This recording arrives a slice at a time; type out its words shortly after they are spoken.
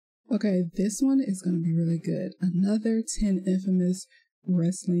Okay, this one is going to be really good. Another 10 infamous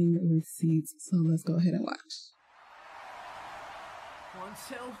wrestling receipts. So let's go ahead and watch. 1,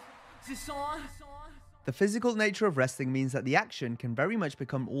 2, is this on? The physical nature of wrestling means that the action can very much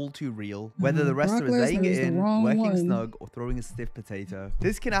become all too real, whether the wrestler is laying it in, working snug, or throwing a stiff potato.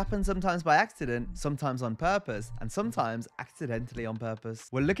 This can happen sometimes by accident, sometimes on purpose, and sometimes accidentally on purpose.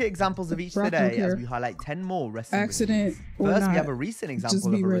 We'll look at examples of each today as we highlight 10 more wrestling receipts. First, we have a recent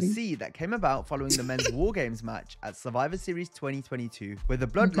example of a receipt that came about following the men's War Games match at Survivor Series 2022, where the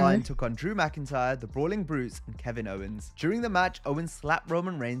Bloodline took on Drew McIntyre, the Brawling Brutes, and Kevin Owens. During the match, Owens slapped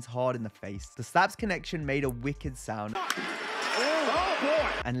Roman Reigns hard in the face. The slap's connection made a wicked sound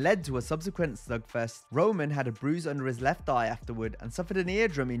and led to a subsequent slugfest. Roman had a bruise under his left eye afterward and suffered an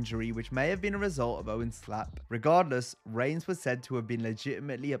eardrum injury, which may have been a result of Owens' slap. Regardless, Reigns was said to have been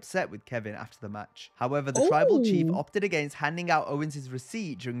legitimately upset with Kevin after the match. However, the tribal chief opted against handing out Owens'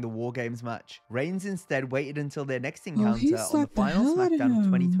 receipt during the War Games match. Reigns instead waited until their next encounter on the final SmackDown of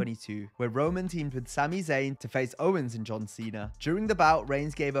 2022, where Roman teamed with Sami Zayn to face Owens and John Cena. During the bout,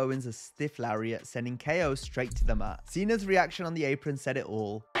 Reigns gave Owens a stiff lariat, sending KO straight to the mat. Cena's reaction on the apron said it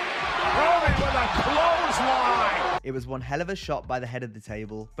all. Roman with a clothesline! It was one hell of a shot by the head of the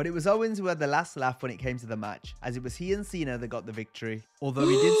table, but it was Owens who had the last laugh when it came to the match, as it was he and Cena that got the victory. Although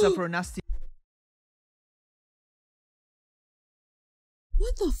he did suffer a nasty...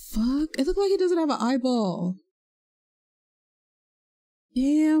 What the fuck? It looked like he doesn't have an eyeball.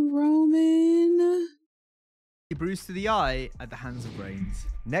 Damn, Roman. bruise to the eye at the hands of Reigns.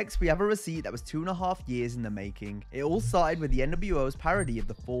 Next, we have a receipt that was 2.5 years in the making. It all started with the NWO's parody of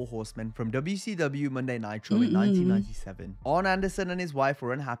the Four Horsemen from WCW Monday Nitro in 1997. Arn Anderson and his wife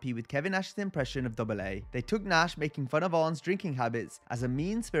were unhappy with Kevin Nash's impression of AA. They took Nash making fun of Arn's drinking habits as a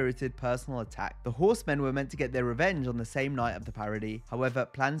mean-spirited personal attack. The Horsemen were meant to get their revenge on the same night of the parody. However,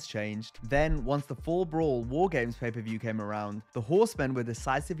 plans changed. Then, once the Fall Brawl War Games pay-per-view came around, the Horsemen were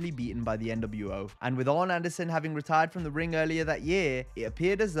decisively beaten by the NWO. And with Arn Anderson having retired from the ring earlier that year, it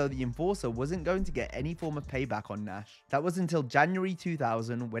appeared as though the Enforcer wasn't going to get any form of payback on Nash. That was until January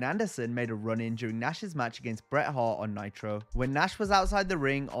 2000 when Anderson made a run-in during Nash's match against Bret Hart on Nitro. When Nash was outside the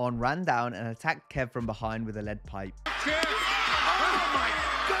ring, Arn ran down and attacked Kev from behind with a lead pipe.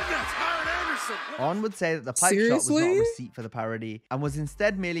 Arn would say that the pipe shot was not a receipt for the parody and was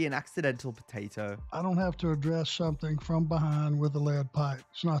instead merely an accidental potato. I don't have to address something from behind with a lead pipe.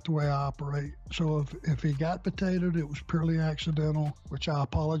 It's not the way I operate. So if he got potatoed, it was purely accidental, which I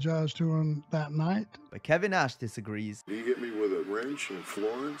apologized to him that night. But Kevin Nash disagrees. You hit me with a wrench in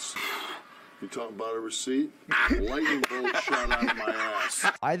Florence? You talking about a receipt? Lightning bolt shot out of my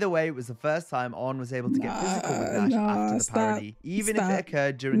ass. Either way, it was the first time Arn was able to get physical with Nash after the parody, even if it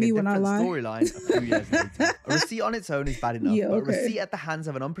occurred during a different storyline a few years later. A receipt on its own is bad enough, but a receipt at the hands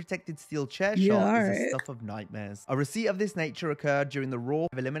of an unprotected steel chair shot is the stuff of nightmares. A receipt of this nature occurred during the Raw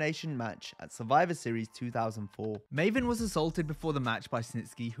Elimination match at Survivor Series 2004. Maven was assaulted before the match by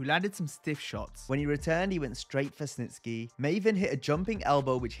Snitsky, who landed some stiff shots. When he returned, he went straight for Snitsky. Maven hit a jumping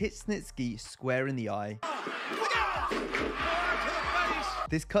elbow which hit Snitsky square in the eye.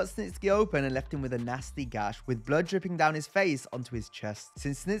 This cut Snitsky open and left him with a nasty gash, with blood dripping down his face onto his chest.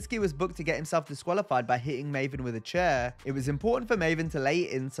 Since Snitsky was booked to get himself disqualified by hitting Maven with a chair, it was important for Maven to lay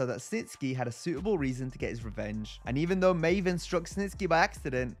it in so that Snitsky had a suitable reason to get his revenge. And even though Maven struck Snitsky by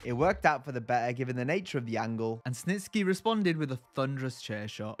accident, it worked out for the better given the nature of the angle, and Snitsky responded with a thunderous chair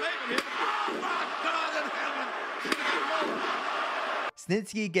shot.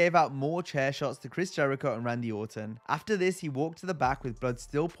 Snitsky gave out more chair shots to Chris Jericho and Randy Orton. After this, he walked to the back with blood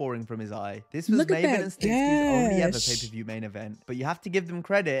still pouring from his eye. This was Maven and Snitsky's only ever pay-per-view main event, but you have to give them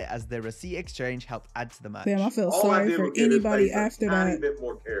credit as their receipt exchange helped add to the match. Damn, I feel sorry for anybody after that.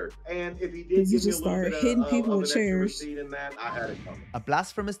 And if he did you just start hitting people with chairs. A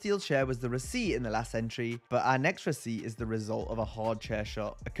blast from a steel chair was the receipt in the last entry, but our next receipt is the result of a hard chair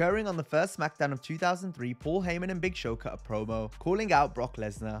shot. Occurring on the first SmackDown of 2003, Paul Heyman and Big Show cut a promo, calling out Brock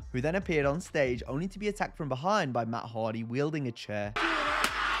Lesnar, who then appeared on stage only to be attacked from behind by Matt Hardy wielding a chair.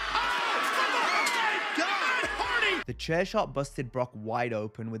 The chair shot busted Brock wide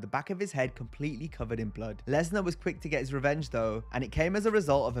open with the back of his head completely covered in blood. Lesnar was quick to get his revenge though, and it came as a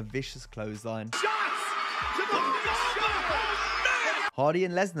result of a vicious clothesline. Hardy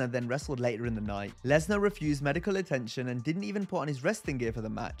and Lesnar then wrestled later in the night. Lesnar refused medical attention and didn't even put on his wrestling gear for the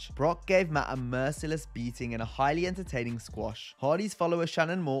match. Brock gave Matt a merciless beating and a highly entertaining squash. Hardy's follower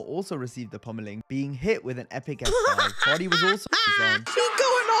Shannon Moore also received the pummeling, being hit with an epic F5. Hardy was also resigned.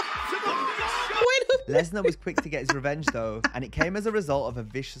 Lesnar was quick to get his revenge though, and it came as a result of a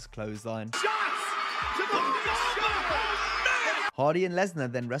vicious clothesline. Hardy and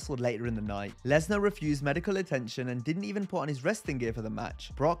Lesnar then wrestled later in the night. Lesnar refused medical attention and didn't even put on his wrestling gear for the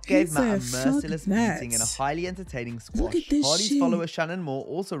match. Brock gave Matt a merciless beating in a highly entertaining squash. Hardy's follower Shannon Moore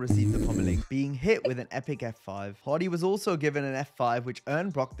also received the pummeling, being hit with an epic F5. Hardy was also given an F5, which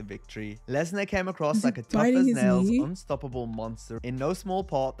earned Brock the victory. Lesnar came across like a tough-as-nails, unstoppable monster, in no small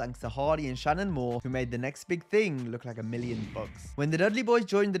part thanks to Hardy and Shannon Moore, who made the next big thing look like $1 million. When the Dudley Boys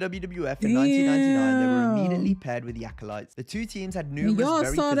joined the WWF in 1999, they were immediately paired with the Acolytes. The two teams had numerous very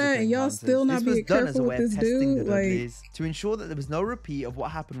physical encounters. This was done as a way of testing the Dudleys to ensure that there was no repeat of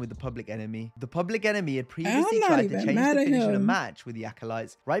what happened with the Public Enemy. The Public Enemy had previously tried to change the finish in a match with the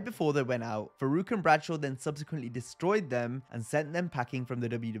Acolytes right before they went out. Farouk and Bradshaw then subsequently destroyed them and sent them packing from the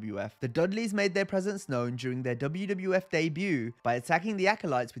WWF. The Dudleys made their presence known during their WWF debut by attacking the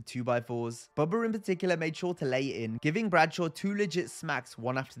Acolytes with 2x4s. Bubba in particular made sure to lay in, giving Bradshaw 2 legit smacks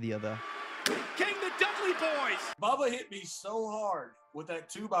one after the other. King the Dudley Boys! Bubba hit me so hard with that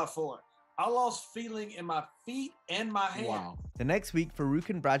 2x4. I lost feeling in my feet and my hand. Wow. The next week, Farouk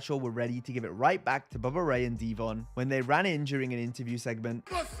and Bradshaw were ready to give it right back to Bubba Ray and Devon when they ran in during an interview segment.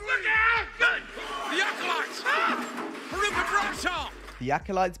 Look out! Good! The Acolytes! Farouk and Bradshaw! The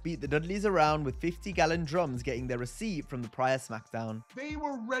Acolytes beat the Dudleys around with 50-gallon drums getting their receipt from the prior SmackDown. They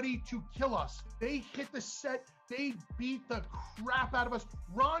were ready to kill us. They hit the set. They beat the crap out of us.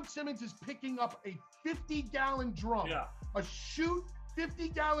 Ron Simmons is picking up a 50-gallon drum. Yeah. A shoot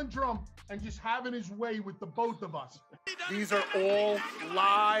 50-gallon drum and just having his way with the both of us. These are all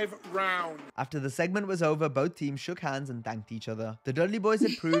live rounds. After the segment was over, both teams shook hands and thanked each other. The Dudley Boys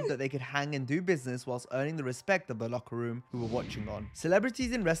had proved that they could hang and do business whilst earning the respect of the locker room who were watching on.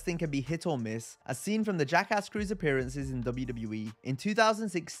 Celebrities in wrestling can be hit or miss, as seen from the Jackass Crew's appearances in WWE. In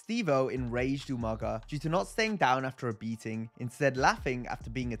 2006, Steve-O enraged Umaga due to not staying down after a beating, instead laughing after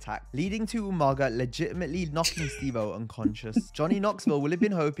being attacked, leading to Umaga legitimately knocking Steve-O unconscious. Johnny Knoxville will have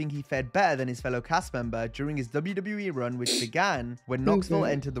been hoping he fared better than his fellow cast member during his WWE run, which began when Knoxville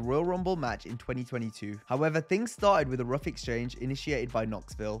entered the Royal Rumble match in 2022. However, things started with a rough exchange initiated by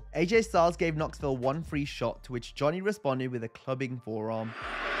Knoxville. AJ Styles gave Knoxville one free shot, to which Johnny responded with a clubbing forearm.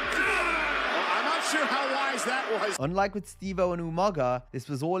 I'm not sure how wise that was. Unlike with Steve-O and Umaga, this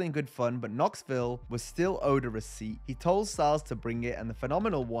was all in good fun, but Knoxville was still owed a receipt. He told Styles to bring it, and the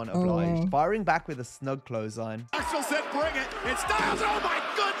Phenomenal One obliged, firing back with a snug clothesline. Knoxville said bring it. It's Styles. Oh my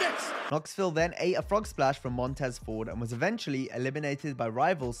goodness! Knoxville then ate a frog splash from Montez Ford and was eventually eliminated by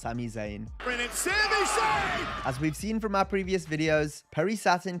rival Sami Zayn. Bring it, Sami Zayn! As we've seen from our previous videos, Perry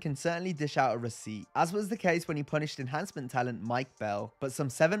Saturn can certainly dish out a receipt, as was the case when he punished enhancement talent Mike Bell. But some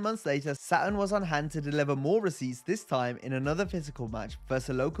 7 months later, Saturn was on hand to deliver more receipts, this time in another physical match versus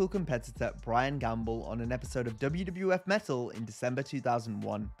a local competitor, Brian Gamble, on an episode of WWF Metal in December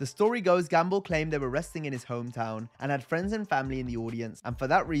 2001. The story goes Gamble claimed they were wrestling in his hometown and had friends and family in the audience, and for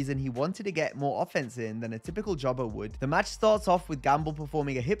that reason he wanted to get more offense in than a typical jobber would. The match starts off with Gamble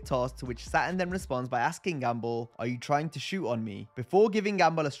performing a hip toss, to which Saturn then responds by asking Gamble, "Are you trying to shoot on me?" before giving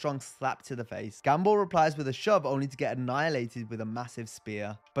Gamble a strong slap to the face. Gamble replies with a shove, only to get annihilated with a massive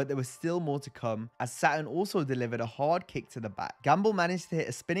spear. But there was still more to come, as Saturn also delivered a hard kick to the back. Gamble managed to hit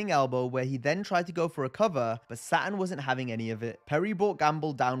a spinning elbow, where he then tried to go for a cover, but Saturn wasn't having any of it. Perry brought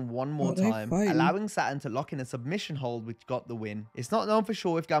Gamble down one more time, allowing Saturn to lock in a submission hold, which got the win. It's not known for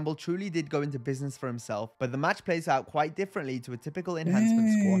sure if Gamble truly did go into business for himself, but the match plays out quite differently to a typical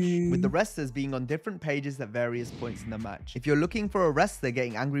enhancement squash, with the wrestlers being on different pages at various points in the match. If you're looking for a wrestler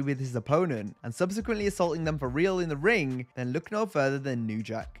getting angry with his opponent and subsequently assaulting them for real in the ring, then look no further than New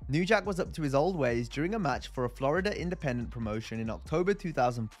Jack. New Jack was up to his old ways during a match for a Florida independent promotion in October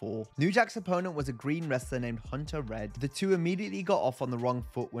 2004. New Jack's opponent was a green wrestler named Hunter Red. The two immediately got off on the wrong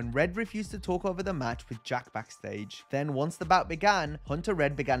foot when Red refused to talk over the match with Jack backstage. Then once the bout began, Hunter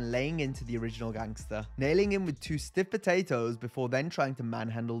Red began laying into the original gangster, nailing him with 2 stiff potatoes before then trying to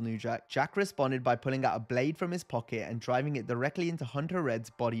manhandle New Jack. Jack responded by pulling out a blade from his pocket and driving it directly into Hunter Red's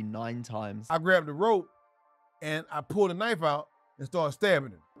body 9 times. I grabbed the rope and I pulled a knife out and started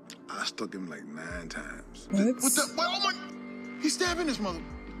stabbing him. I stuck him like 9 times. What? What the? Oh my! He's stabbing this mother.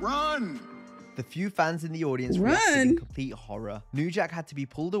 Run! The few fans in the audience reacted in complete horror. New Jack had to be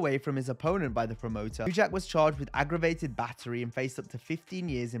pulled away from his opponent by the promoter. New Jack was charged with aggravated battery and faced up to 15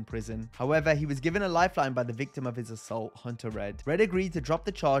 years in prison. However, he was given a lifeline by the victim of his assault, Hunter Red. Red agreed to drop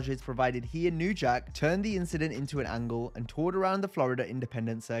the charges provided he and New Jack turned the incident into an angle and toured around the Florida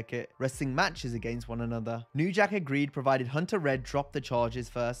independent circuit, wrestling matches against one another. New Jack agreed provided Hunter Red dropped the charges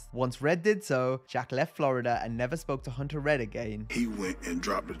first. Once Red did so, Jack left Florida and never spoke to Hunter Red again. He went and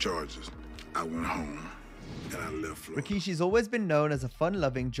dropped the charges. I went home. and I left Florida. Rikishi's always been known as a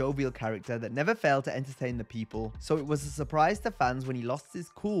fun-loving, jovial character that never failed to entertain the people, so it was a surprise to fans when he lost his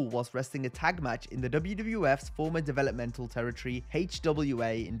cool whilst wrestling a tag match in the WWF's former developmental territory,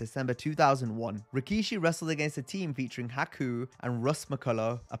 HWA, in December 2001. Rikishi wrestled against a team featuring Haku and Russ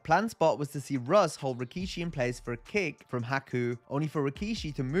McCullough. A planned spot was to see Russ hold Rikishi in place for a kick from Haku, only for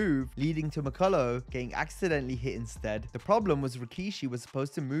Rikishi to move, leading to McCullough getting accidentally hit instead. The problem was Rikishi was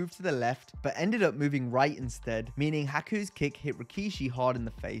supposed to move to the left, but ended up moving right instead, meaning Haku's kick hit Rikishi hard in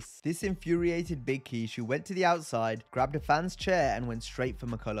the face. This infuriated Big Kish, who went to the outside, grabbed a fan's chair and went straight for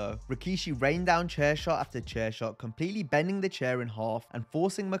McCullough. Rikishi rained down chair shot after chair shot, completely bending the chair in half and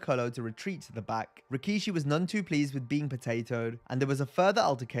forcing McCullough to retreat to the back. Rikishi was none too pleased with being potatoed, and there was a further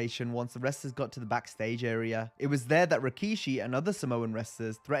altercation once the wrestlers got to the backstage area. It was there that Rikishi and other Samoan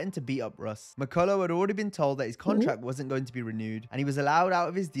wrestlers threatened to beat up Russ. McCullough had already been told that his contract wasn't going to be renewed, and he was allowed out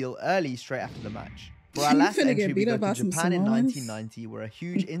of his deal early straight after the match. For our last entry, we go to Japan in 1990, where a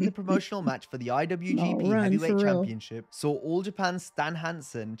huge interpromotional match for the IWGP Heavyweight Championship saw All Japan's Stan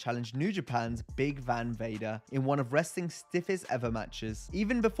Hansen challenge New Japan's Big Van Vader in one of wrestling's stiffest ever matches.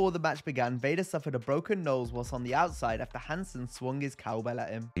 Even before the match began, Vader suffered a broken nose whilst on the outside after Hansen swung his cowbell at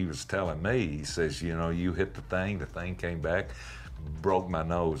him. He was telling me, he says, you know, you hit the thing came back, broke my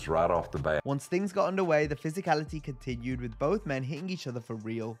nose right off the bat. Once things got underway, the physicality continued, with both men hitting each other for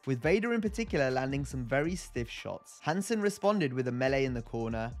real, with Vader in particular landing some very stiff shots. Hansen responded with a melee in the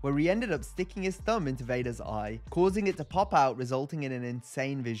corner, where he ended up sticking his thumb into Vader's eye, causing it to pop out, resulting in an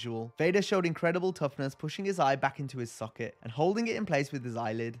insane visual. Vader showed incredible toughness, pushing his eye back into his socket and holding it in place with his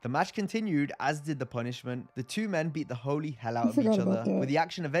eyelid. The match continued, as did the punishment. The two men beat the holy hell out of each other, with the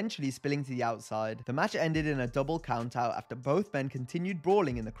action eventually spilling to the outside. The match ended in a double countout after both men continued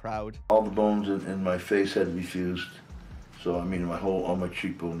brawling in the crowd. All the bones in my face had to be fused. So I mean, all my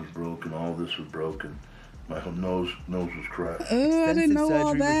cheekbone was broken. All this was broken. My whole nose was cracked. I didn't know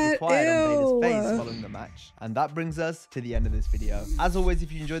all that. Was required on Vader's face following the match. And that brings us to the end of this video. As always,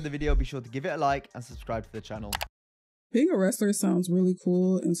 if you enjoyed the video, be sure to give it a like and subscribe to the channel. Being a wrestler sounds really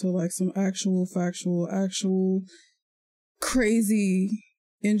cool until like some actual crazy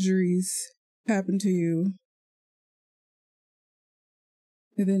injuries happen to you.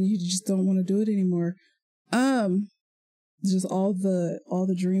 And then you just don't want to do it anymore. Just all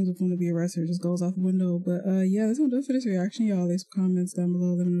the dreams of wanting to be a wrestler just goes out the window. But yeah, that's gonna do it for this reaction, y'all. Leave some comments down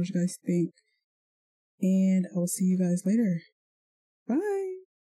below. Let me know what you guys think. And I will see you guys later. Bye.